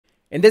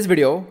In this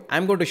video,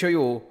 I'm going to show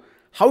you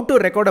how to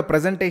record a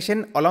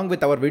presentation along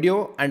with our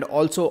video and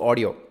also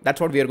audio.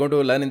 That's what we are going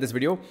to learn in this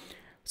video.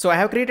 So I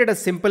have created a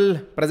simple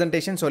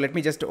presentation. So let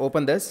me just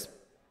open this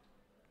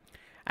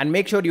and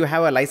make sure you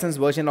have a licensed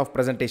version of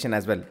presentation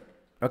as well.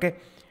 Okay.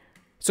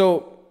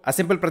 So a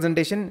simple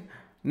presentation.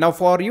 Now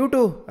for you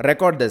to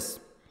record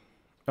this,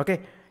 okay,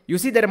 you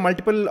see there are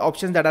multiple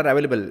options that are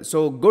available.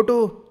 So go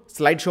to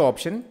slideshow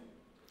option.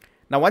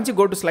 Now once you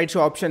go to slideshow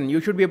option, you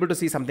should be able to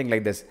see something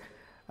like this.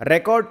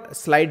 Record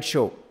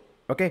slideshow.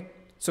 Okay.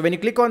 So when you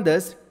click on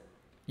this,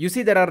 you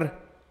see there are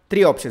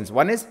three options.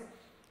 One is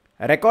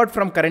record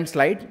from current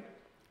slide,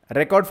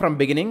 record from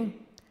beginning,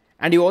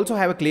 and you also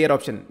have a clear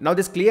option. Now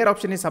this clear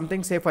option is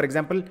something, say for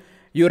example,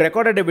 you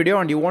recorded a video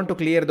and you want to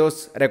clear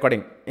those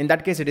recording. In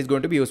that case, it is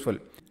going to be useful.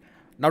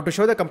 Now to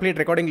show the complete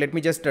recording, let me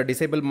just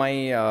disable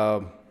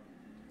my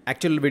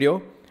actual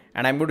video,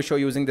 and I'm going to show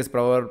using this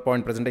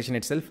PowerPoint presentation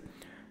itself.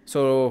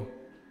 So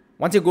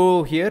once you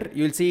go here,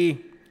 you will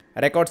see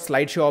record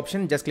slideshow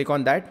option. Just click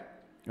on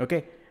that.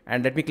 Okay.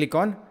 And let me click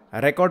on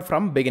record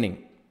from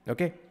beginning.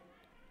 Okay.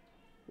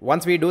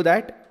 Once we do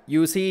that,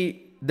 you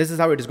see this is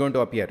how it is going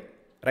to appear,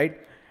 right?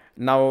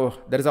 Now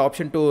there is an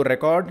option to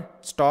record,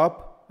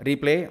 stop,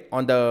 replay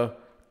on the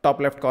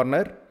top left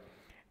corner,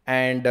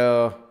 and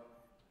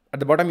at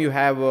the bottom you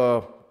have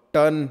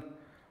turn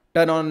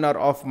on or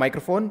off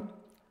microphone,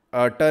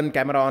 turn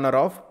camera on or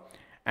off,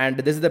 and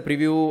this is the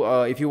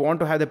preview. If you want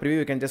to have the preview,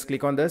 you can just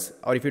click on this,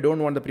 or if you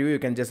don't want the preview, you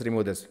can just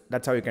remove this.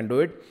 That's how you can do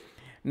it.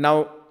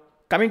 Now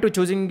coming to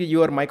choosing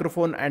your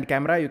microphone and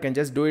camera, you can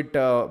just do it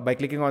by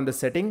clicking on the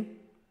setting.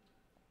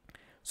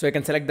 So you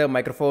can select the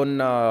microphone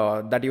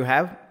that you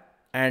have,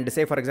 and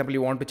say for example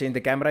you want to change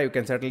the camera, you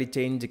can certainly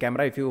change the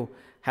camera if you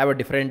have a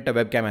different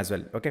webcam as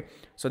well. Okay,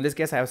 so in this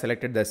case I have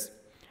selected this.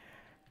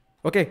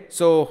 Okay,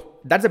 so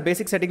that's the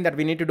basic setting that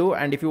we need to do,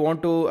 and if you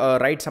want to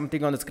write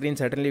something on the screen,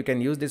 certainly you can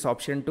use this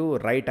option to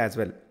write as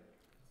well.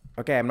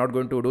 Okay, I'm not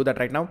going to do that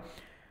right now.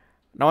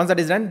 Now once that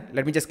is done,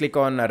 let me just click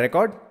on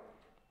record.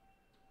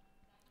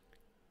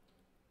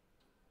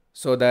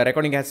 So the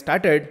recording has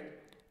started.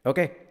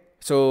 Okay,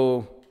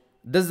 so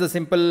this is the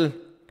simple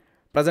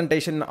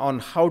presentation on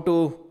how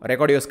to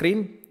record your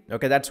screen.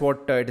 Okay, that's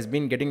what it has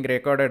been getting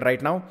recorded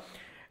right now.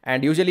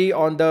 And usually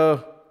on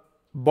the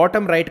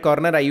bottom right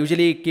corner, I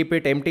usually keep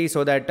it empty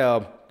so that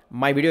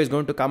my video is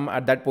going to come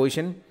at that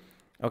position.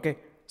 Okay,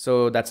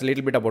 so that's a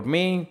little bit about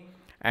me,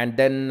 and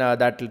then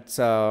that's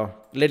a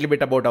little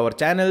bit about our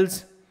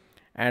channels.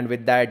 And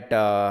with that,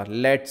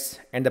 let's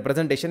end the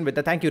presentation with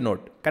a thank you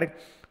note. Correct.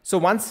 So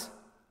once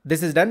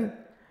this is done,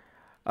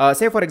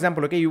 say for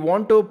example, okay, you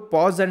want to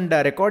pause and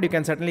record, you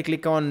can certainly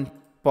click on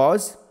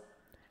pause,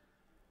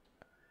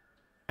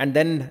 and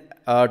then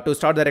to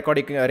start the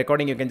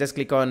recording, you can just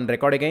click on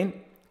record again.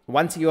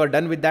 Once you are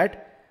done with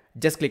that,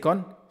 just click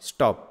on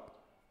stop.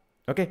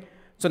 Okay,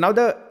 so now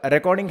the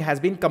recording has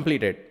been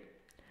completed.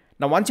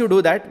 Now once you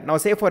do that, now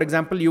say for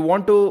example you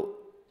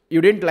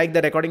didn't like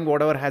the recording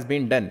whatever has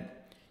been done,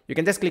 you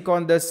can just click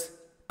on this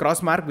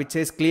cross mark which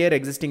says clear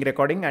existing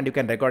recording, and you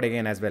can record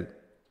again as well.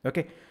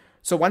 Okay,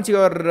 so once you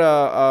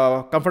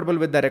are comfortable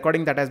with the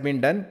recording that has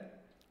been done,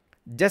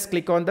 just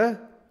click on the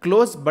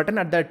close button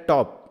at the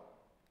top.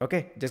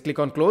 Okay, just click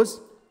on close.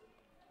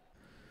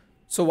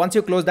 So once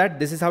you close that,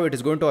 this is how it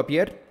is going to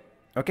appear.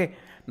 Okay,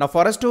 now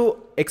for us to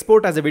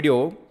export as a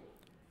video,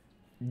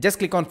 just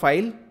click on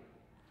file.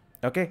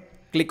 Okay,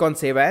 click on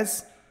save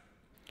as.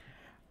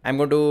 I'm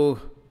going to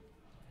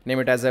name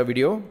it as a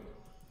video.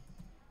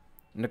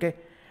 Okay,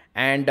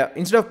 and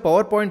instead of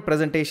PowerPoint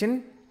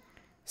presentation,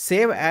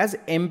 save as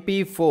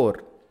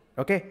MP4.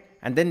 Okay,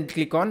 and then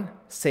click on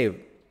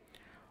save.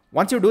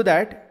 Once you do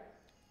that,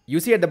 you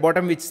see at the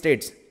bottom which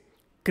states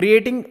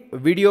creating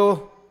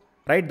video,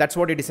 right? That's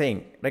what it is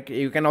saying. Like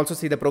you can also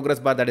see the progress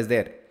bar that is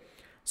there.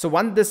 So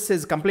once this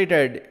is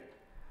completed,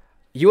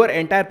 your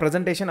entire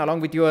presentation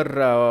along with your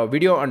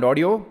video and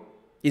audio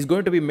is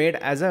going to be made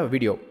as a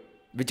video,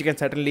 which you can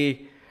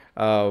certainly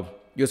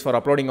use for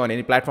uploading on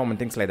any platform and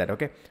things like that.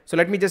 Okay, so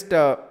let me just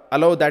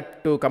allow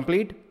that to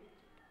complete.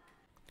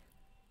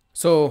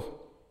 So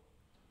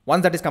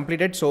once that is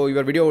completed, so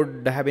your video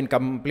would have been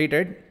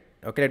completed.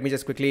 Okay, let me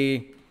just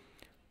quickly,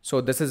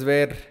 so this is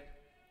where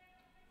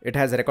it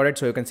has recorded.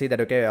 So you can see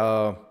that, okay,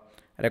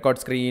 record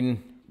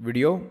screen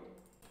video.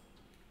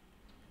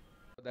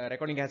 The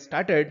recording has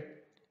started.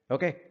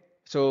 Okay,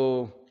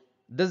 so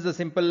this is the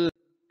simple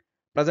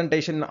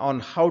presentation on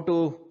how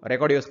to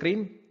record your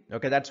screen.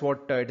 Okay, that's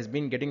what it has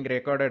been getting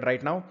recorded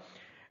right now.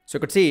 So you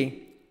could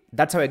see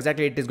that's how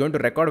exactly it is going to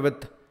record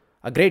with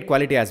a great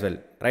quality as well,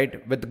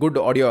 right? With good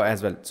audio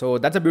as well. So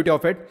that's the beauty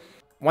of it.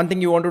 One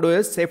thing you want to do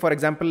is, say for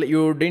example,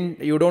 you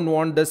don't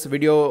want this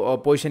video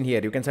position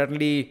here. You can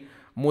certainly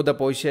move the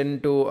position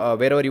to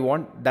wherever you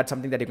want. That's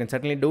something that you can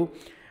certainly do.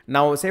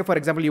 Now, say for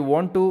example, you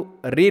want to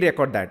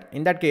re-record that.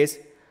 In that case,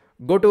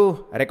 go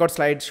to record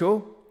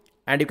slideshow,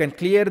 and you can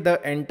clear the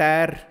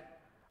entire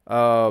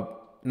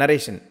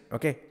narration.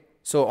 Okay.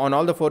 So on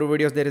all the 4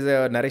 videos, there is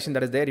a narration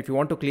that is there. If you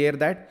want to clear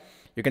that,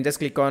 you can just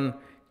click on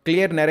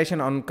clear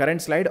narration on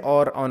current slide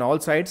or on all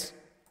sides.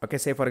 Okay,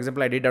 say for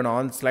example, I did on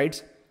all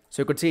slides.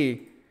 So you could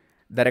see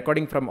the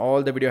recording from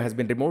all the video has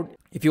been removed.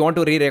 If you want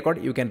to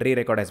re-record, you can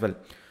re-record as well.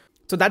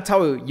 So that's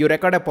how you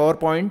record a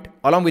PowerPoint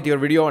along with your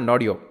video and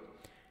audio.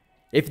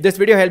 If this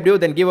video helped you,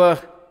 then give a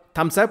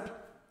thumbs up.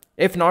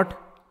 If not,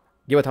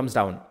 give a thumbs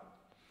down.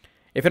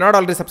 If you're not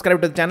already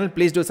subscribed to the channel,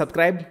 please do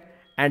subscribe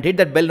and hit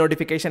that bell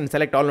notification and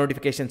select all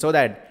notifications so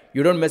that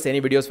you don't miss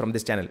any videos from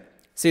this channel.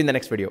 See you in the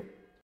next video.